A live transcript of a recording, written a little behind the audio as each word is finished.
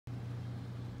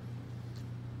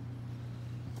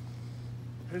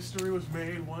History was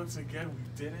made once again. We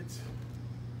did it.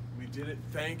 We did it.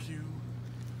 Thank you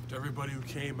to everybody who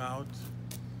came out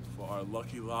for our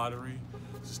lucky lottery.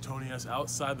 This is Tony S.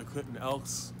 outside the Clinton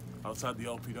Elks, outside the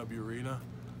LPW Arena,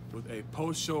 with a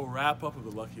post-show wrap-up of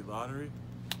the lucky lottery.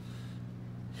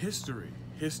 History.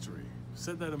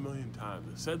 Said that a million times.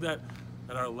 I said that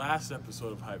at our last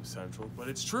episode of Hype Central, but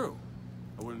it's true.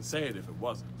 I wouldn't say it if it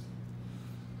wasn't.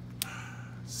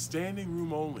 Standing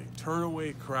room only,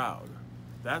 turn-away crowd.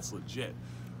 That's legit.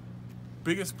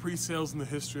 Biggest pre-sales in the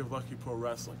history of Lucky Pro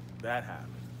Wrestling. That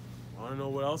happened. Want to know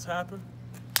what else happened?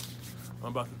 I'm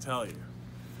about to tell you.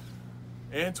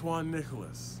 Antoine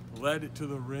Nicholas, led to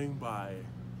the ring by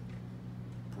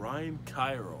Brian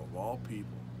Cairo, of all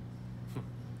people.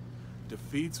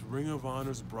 Defeats Ring of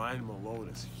Honor's Brian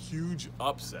Malonis. Huge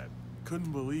upset.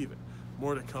 Couldn't believe it.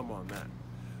 More to come on that.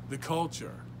 The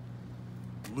Culture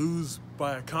lose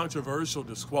by a controversial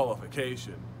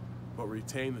disqualification, but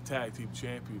retain the tag team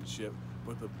championship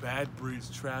with the Bad Breeds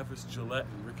Travis Gillette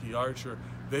and Ricky Archer.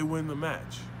 They win the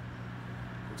match.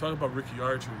 We'll talk about Ricky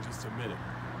Archer in just a minute.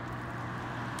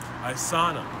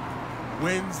 Isana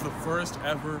wins the first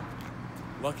ever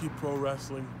Lucky Pro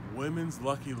Wrestling Women's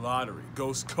Lucky Lottery.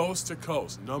 Goes coast to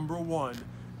coast, #1,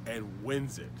 and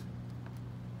wins it.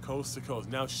 Coast to coast.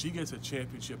 Now she gets a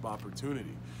championship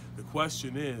opportunity. The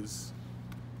question is,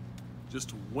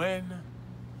 just when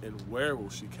and where will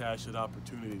she cash that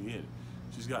opportunity in?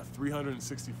 She's got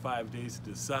 365 days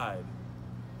to decide.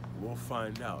 We'll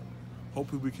find out.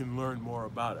 Hopefully we can learn more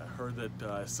about it. I heard that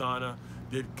Isana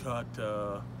did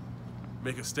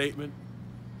make a statement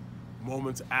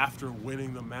moments after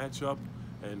winning the matchup,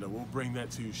 and we'll bring that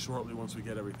to you shortly once we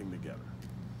get everything together.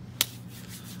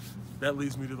 That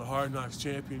leads me to the Hard Knocks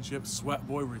Championship. Sweat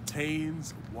Boy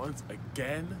retains once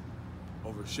again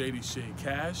over Shady Shay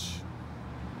Cash.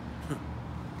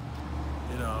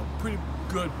 In a pretty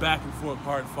good back and forth,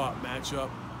 hard fought matchup.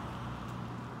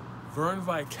 Vern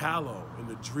Vicalo in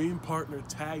the Dream Partner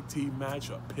Tag Team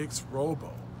matchup picks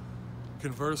Robo.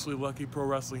 Conversely, Lucky Pro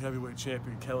Wrestling Heavyweight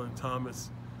Champion Kellen Thomas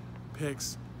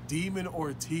picks Demon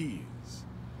Ortiz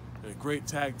in a great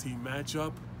tag team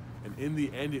matchup. And in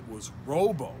the end, it was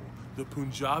Robo, the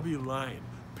Punjabi Lion,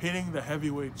 pinning the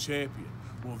heavyweight champion.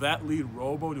 Will that lead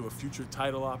Robo to a future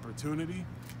title opportunity?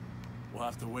 We'll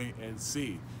have to wait and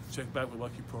see. Check back with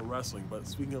Lucky Pro Wrestling. But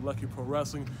speaking of Lucky Pro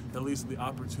Wrestling, that leads to the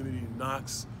Opportunity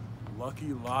Knocks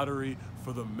Lucky Lottery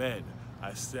for the men.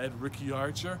 I said Ricky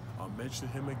Archer. I'll mention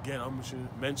him again. I'll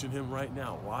mention him right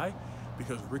now. Why?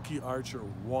 Because Ricky Archer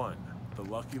won the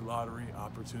Lucky Lottery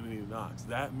Opportunity Knocks.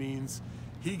 That means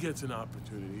he gets an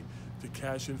opportunity to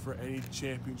cash in for any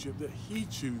championship that he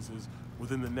chooses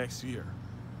within the next year.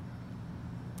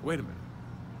 Wait a minute.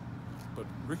 But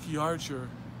Ricky Archer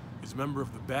is a member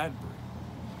of the Bad Breed,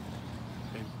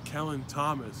 and Kellen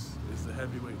Thomas is the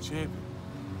heavyweight champion.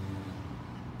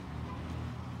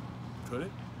 Could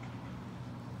it?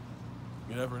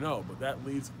 You never know, but that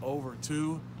leads over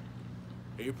to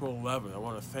April 11th. I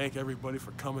want to thank everybody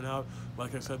for coming out.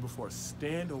 Like I said before,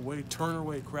 stand away, turn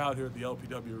away crowd here at the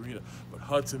LPW Arena. But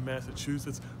Hudson,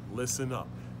 Massachusetts, listen up.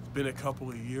 It's been a couple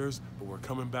of years, but we're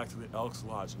coming back to the Elks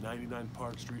Lodge, 99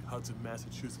 Park Street, Hudson,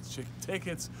 Massachusetts.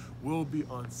 Tickets will be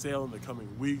on sale in the coming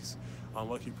weeks on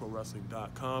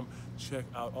LuckyProWrestling.com. Check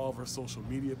out all of our social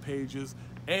media pages.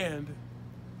 And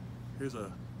here's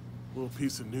a little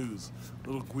piece of news.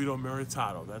 Little Guido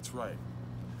Maritato, that's right.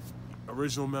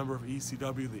 Original member of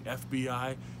ECW, the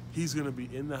FBI. He's going to be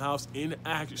in the house in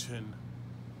action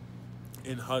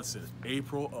in Hudson,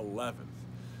 April 11th.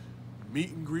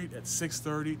 Meet and greet at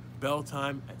 6:30, bell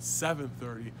time at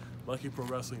 7:30.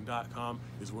 LuckyProWrestling.com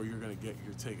is where you're going to get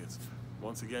your tickets.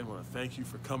 Once again, I want to thank you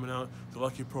for coming out to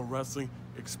Lucky Pro Wrestling.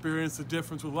 Experience the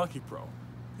difference with Lucky Pro.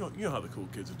 You know how the cool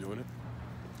kids are doing it.